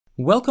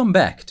Welcome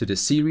back to the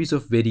series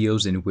of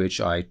videos in which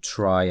I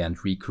try and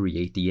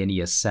recreate the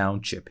NES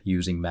sound chip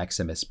using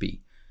MaxMSP.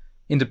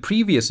 In the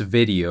previous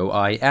video,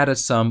 I added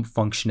some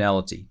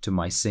functionality to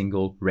my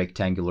single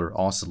rectangular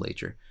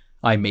oscillator.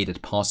 I made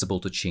it possible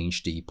to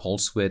change the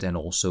pulse width and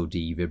also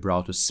the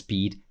vibrato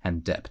speed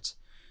and depth.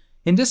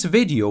 In this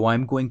video,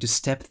 I'm going to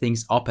step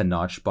things up a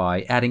notch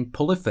by adding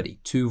polyphony,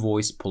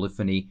 two-voice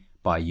polyphony,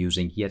 by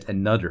using yet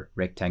another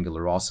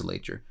rectangular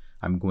oscillator.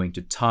 I'm going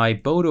to tie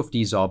both of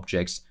these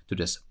objects to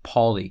this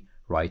poly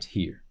right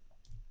here.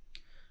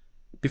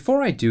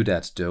 Before I do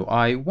that though,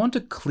 I want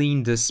to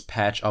clean this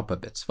patch up a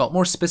bit. Well,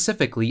 more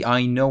specifically,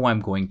 I know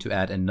I'm going to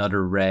add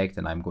another rect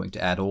and I'm going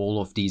to add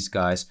all of these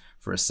guys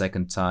for a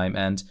second time,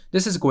 and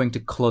this is going to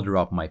clutter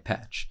up my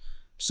patch.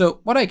 So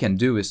what I can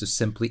do is to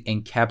simply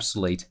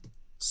encapsulate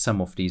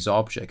some of these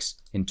objects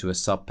into a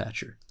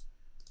subpatcher.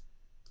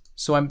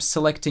 So I'm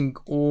selecting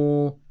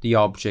all the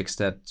objects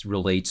that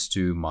relates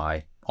to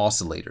my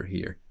oscillator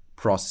here,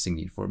 processing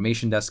the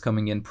information that's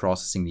coming in,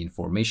 processing the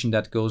information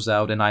that goes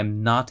out, and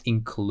I'm not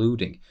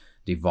including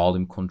the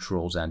volume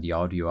controls and the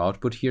audio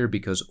output here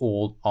because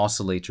all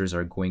oscillators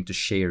are going to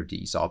share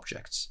these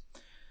objects.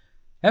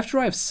 After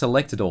I've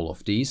selected all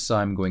of these,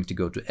 I'm going to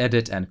go to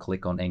Edit and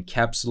click on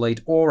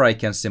Encapsulate, or I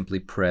can simply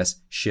press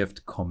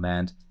Shift,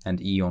 Command,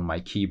 and E on my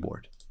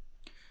keyboard.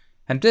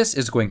 And this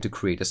is going to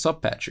create a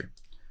subpatcher.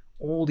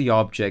 All the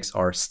objects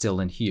are still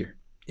in here.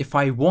 If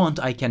I want,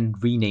 I can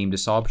rename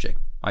this object.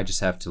 I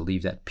just have to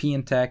leave that P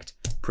intact,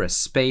 press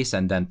space,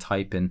 and then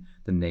type in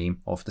the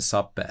name of the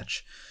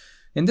subpatch.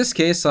 In this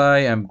case, I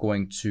am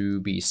going to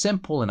be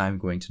simple and I'm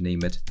going to name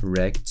it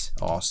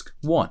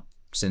rect-osc1,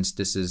 since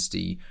this is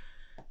the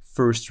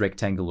first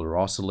rectangular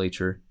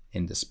oscillator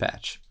in this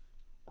patch.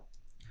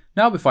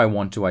 Now, if I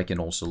want to, I can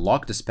also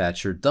lock this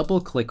patcher,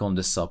 double click on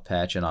the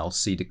subpatch, and I'll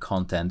see the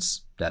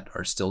contents that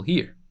are still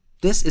here.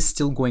 This is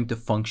still going to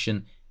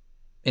function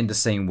in the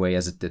same way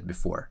as it did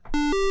before.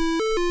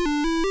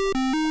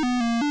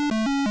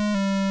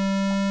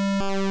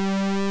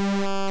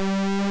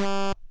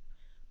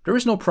 There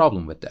is no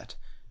problem with that.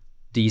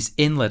 These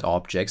inlet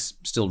objects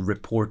still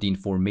report the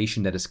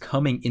information that is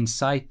coming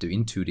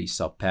into the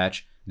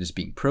subpatch. It is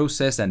being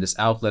processed, and this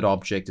outlet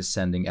object is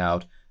sending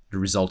out the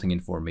resulting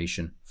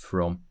information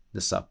from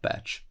the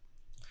subpatch.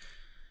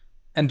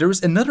 And there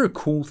is another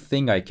cool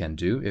thing I can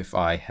do if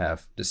I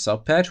have the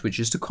subpatch,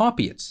 which is to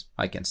copy it.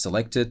 I can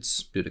select it,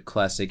 do the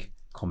classic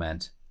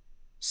Command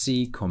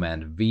C,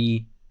 Command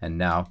V, and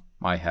now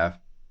I have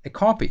a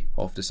copy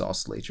of this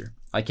oscillator.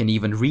 I can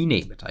even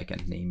rename it. I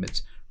can name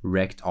it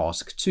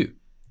rect-osc2.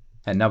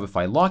 And now if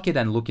I lock it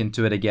and look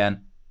into it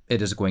again, it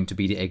is going to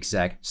be the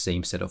exact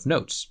same set of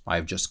notes.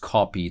 I've just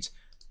copied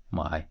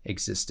my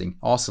existing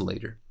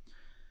oscillator.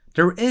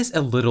 There is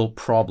a little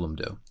problem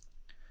though.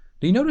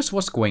 Do you notice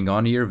what's going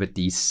on here with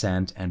these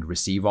send and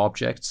receive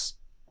objects?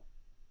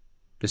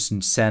 This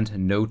send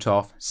note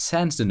off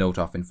sends the note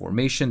off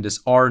information. This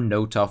R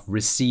note off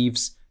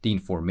receives the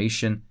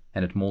information,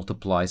 and it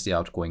multiplies the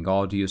outgoing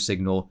audio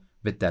signal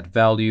with that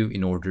value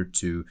in order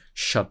to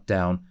shut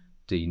down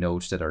the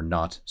notes that are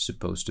not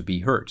supposed to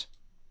be heard.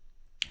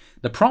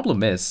 The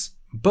problem is,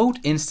 both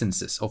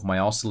instances of my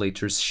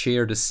oscillators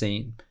share the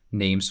same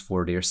names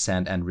for their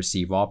send and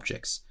receive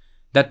objects.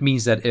 That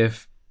means that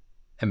if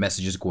a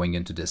message is going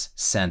into this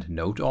send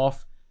note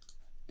off,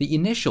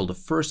 the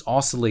first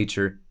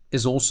oscillator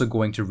is also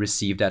going to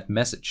receive that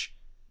message.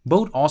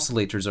 Both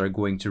oscillators are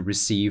going to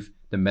receive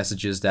the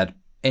messages that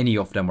any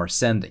of them are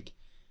sending.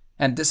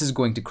 And this is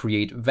going to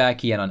create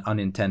wacky and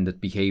unintended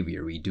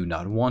behavior. We do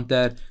not want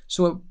that.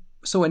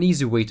 So an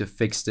easy way to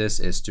fix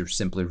this is to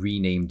simply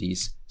rename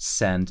these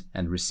send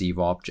and receive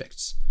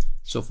objects.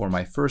 So for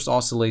my first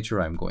oscillator,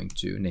 I'm going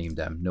to name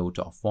them note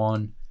off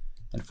 1.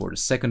 And for the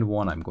second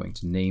one, I'm going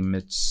to name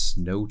it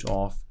note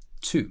off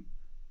 2.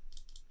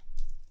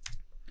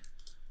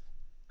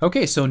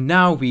 Okay, so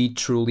now we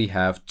truly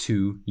have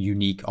two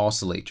unique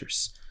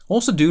oscillators.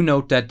 Also do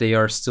note that they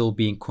are still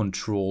being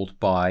controlled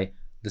by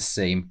the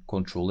same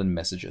control and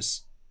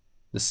messages.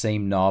 The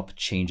same knob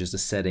changes the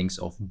settings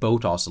of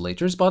both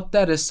oscillators, but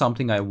that is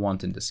something I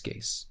want in this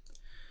case.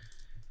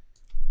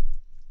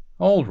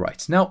 All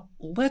right, now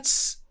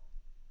let's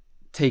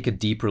take a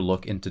deeper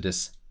look into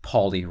this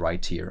poly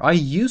right here. I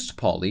used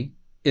poly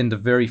in the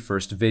very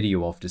first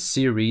video of the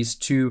series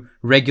to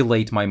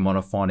regulate my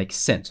monophonic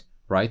synth,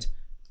 right?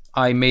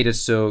 I made it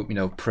so,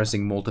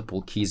 pressing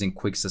multiple keys in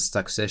quick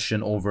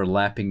succession,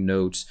 overlapping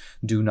notes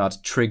do not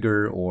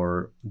trigger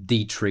or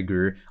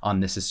de-trigger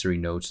unnecessary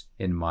notes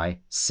in my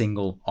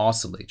single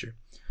oscillator.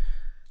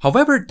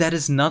 However, that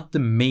is not the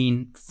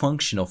main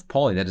function of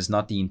poly. That is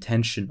not the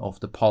intention of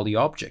the poly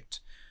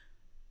object.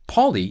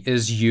 Poly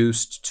is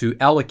used to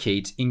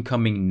allocate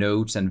incoming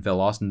notes and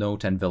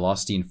note and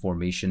velocity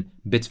information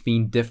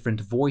between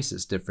different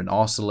voices, different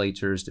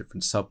oscillators,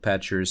 different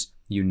subpatchers,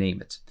 you name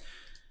it.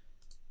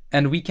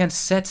 And we can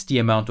set the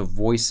amount of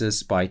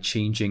voices by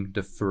changing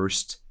the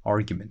first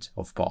argument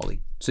of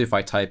poly. So if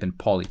I type in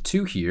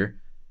poly2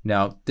 here,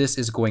 now this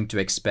is going to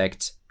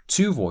expect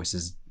two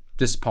voices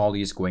this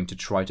poly is going to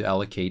try to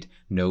allocate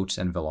notes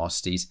and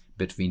velocities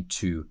between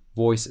two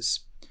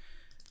voices.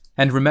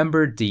 And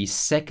remember, the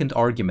second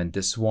argument,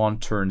 this one,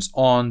 turns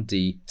on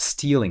the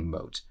stealing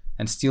mode.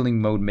 And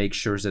stealing mode makes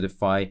sure that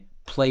if I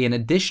play an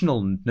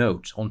additional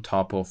note on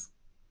top of,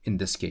 in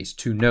this case,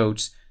 two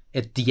notes,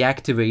 it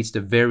deactivates the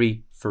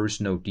very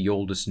first note, the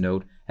oldest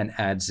note, and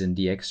adds in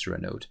the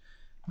extra note.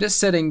 This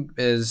setting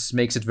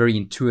makes it very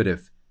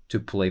intuitive to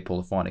play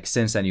polyphonic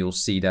synths, and you'll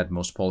see that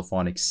most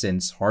polyphonic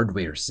synths,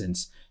 hardware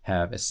synths,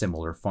 have a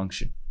similar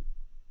function.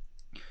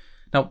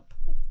 Now,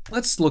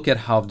 let's look at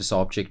how this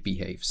object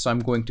behaves. So I'm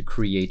going to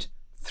create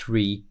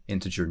 3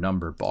 integer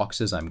number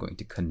boxes. I'm going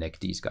to connect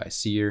these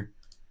guys here.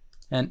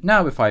 And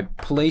now if I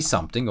play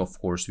something, of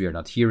course we are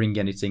not hearing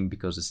anything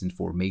because this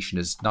information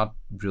is not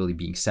really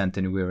being sent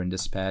anywhere in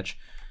this patch.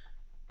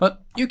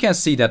 But you can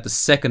see that the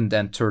second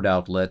and third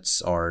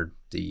outlets are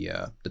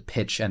the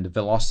pitch and the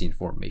velocity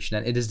information,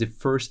 and it is the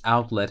first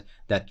outlet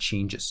that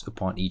changes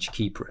upon each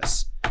key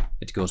press.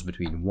 It goes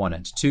between 1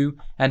 and 2,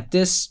 and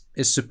this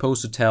is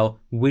supposed to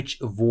tell which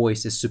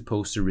voice is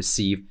supposed to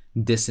receive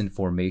this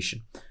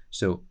information.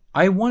 So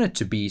I want it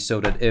to be so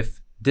that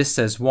if this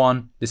says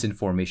 1, this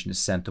information is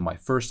sent to my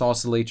first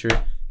oscillator.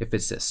 If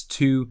it says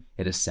 2,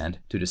 it is sent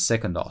to the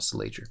second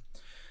oscillator.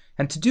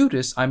 And to do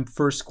this, I'm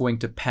first going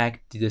to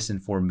pack this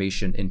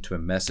information into a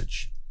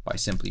message by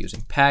simply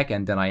using pack,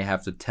 and then I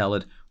have to tell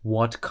it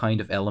what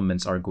kind of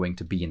elements are going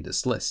to be in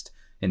this list.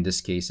 In this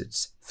case,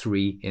 it's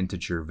 3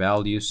 integer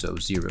values, so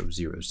 0,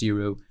 0,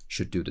 0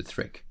 should do the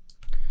trick.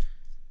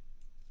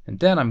 And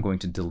then I'm going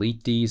to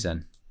delete these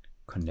and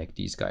connect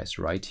these guys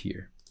right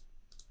here.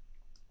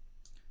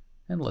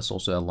 And let's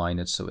also align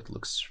it so it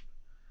looks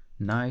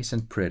nice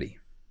and pretty.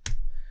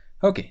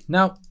 Okay,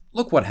 now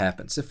look what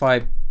happens. If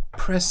I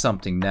press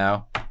something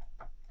now,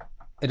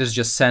 it is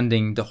just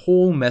sending the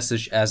whole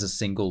message as a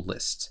single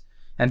list.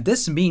 And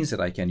this means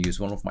that I can use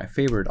one of my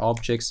favorite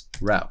objects,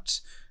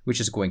 route, which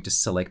is going to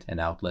select an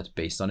outlet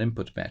based on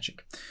input matching.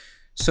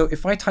 So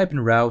if I type in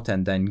route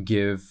and then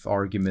give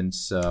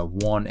arguments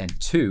 1 and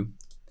 2,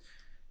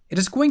 it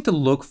is going to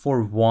look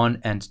for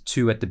 1 and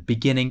 2 at the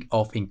beginning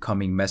of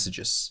incoming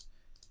messages.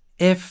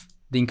 If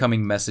the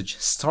incoming message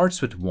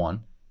starts with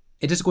 1,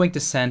 it is going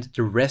to send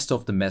the rest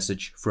of the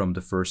message from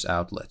the first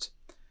outlet.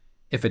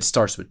 If it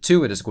starts with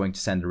 2, it is going to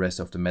send the rest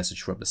of the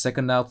message from the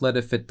second outlet.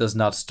 If it does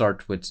not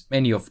start with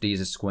any of these,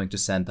 it's going to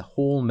send the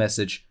whole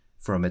message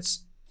from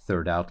its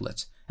third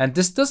outlet. And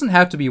this doesn't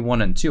have to be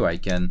 1 and 2. I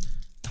can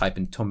type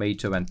in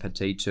tomato and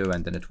potato,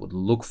 and then it would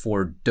look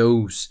for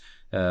those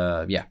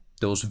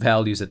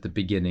values at the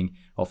beginning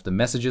of the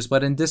messages.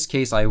 But in this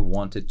case, I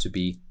want it to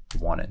be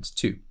 1 and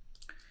 2.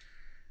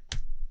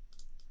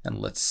 And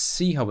let's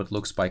see how it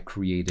looks by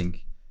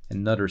creating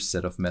another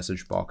set of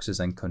message boxes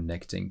and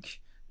connecting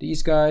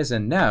these guys.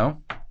 And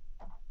now,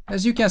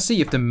 as you can see,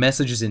 if the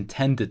message is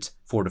intended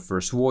for the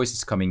first voice,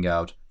 it's coming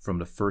out from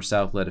the first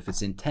outlet. If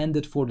it's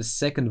intended for the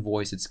second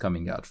voice, it's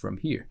coming out from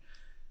here.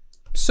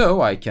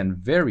 So I can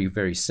very,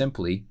 very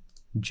simply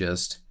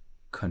just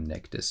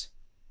connect this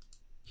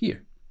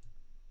here.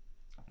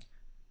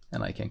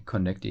 And I can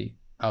connect the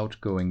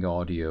outgoing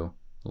audio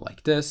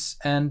like this.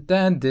 And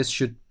then this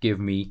should give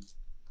me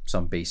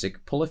some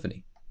basic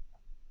polyphony.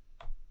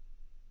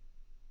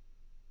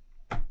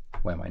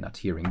 Why am I not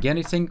hearing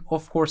anything?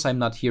 Of course I'm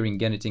not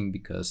hearing anything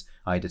because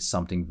I did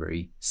something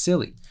very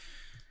silly.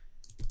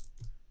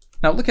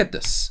 Now look at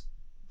this.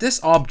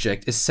 This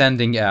object is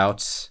sending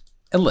out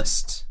a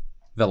list,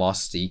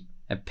 velocity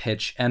and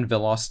pitch and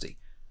velocity.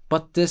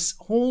 But this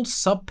whole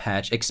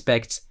subpatch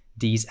expects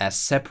these as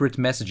separate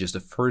messages. The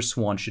first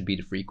one should be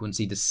the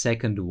frequency, the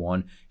second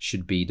one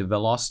should be the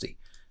velocity.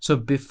 So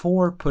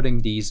before putting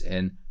these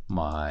in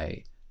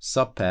my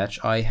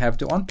subpatch, I have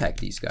to unpack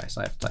these guys.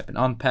 I have to type in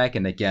unpack,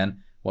 and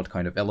again, what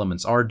kind of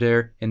elements are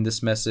there in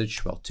this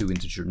message? Well, 2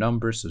 integer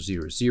numbers, so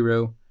 0,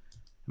 0.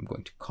 I'm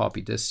going to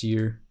copy this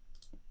here.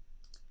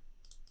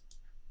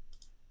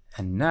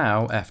 And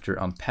now, after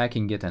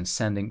unpacking it and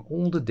sending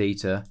all the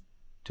data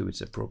to its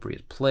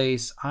appropriate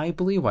place, I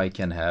believe I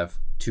can have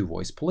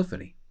 2-voice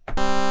polyphony.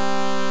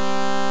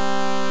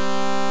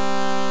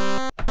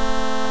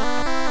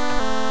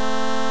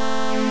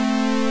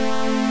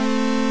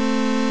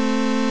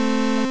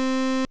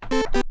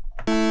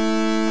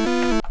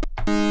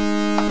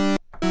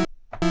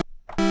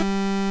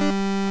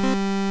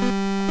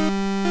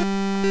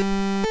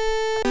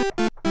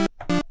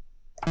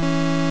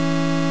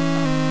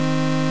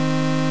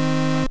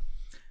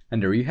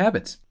 And there you have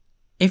it.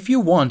 If you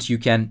want, you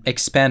can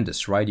expand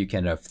this, right? You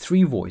can have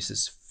 3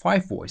 voices,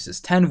 5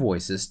 voices, 10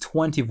 voices,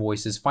 20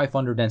 voices,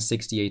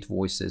 568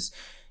 voices.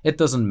 It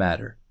doesn't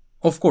matter.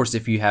 Of course,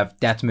 if you have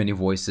that many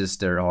voices,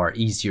 there are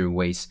easier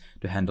ways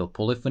to handle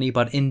polyphony.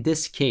 But in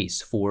this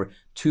case, for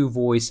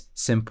 2-voice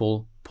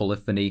simple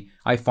polyphony,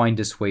 I find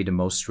this way the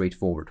most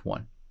straightforward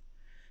one.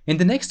 In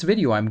the next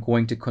video, I'm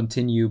going to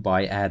continue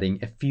by adding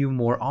a few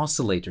more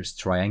oscillators,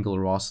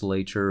 triangular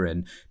oscillator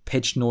and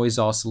pitch noise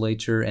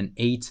oscillator and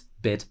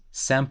 8-bit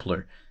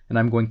sampler. And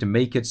I'm going to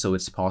make it so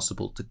it's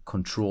possible to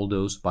control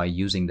those by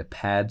using the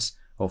pads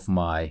of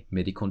my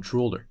MIDI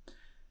controller.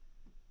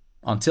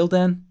 Until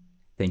then,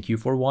 thank you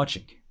for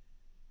watching.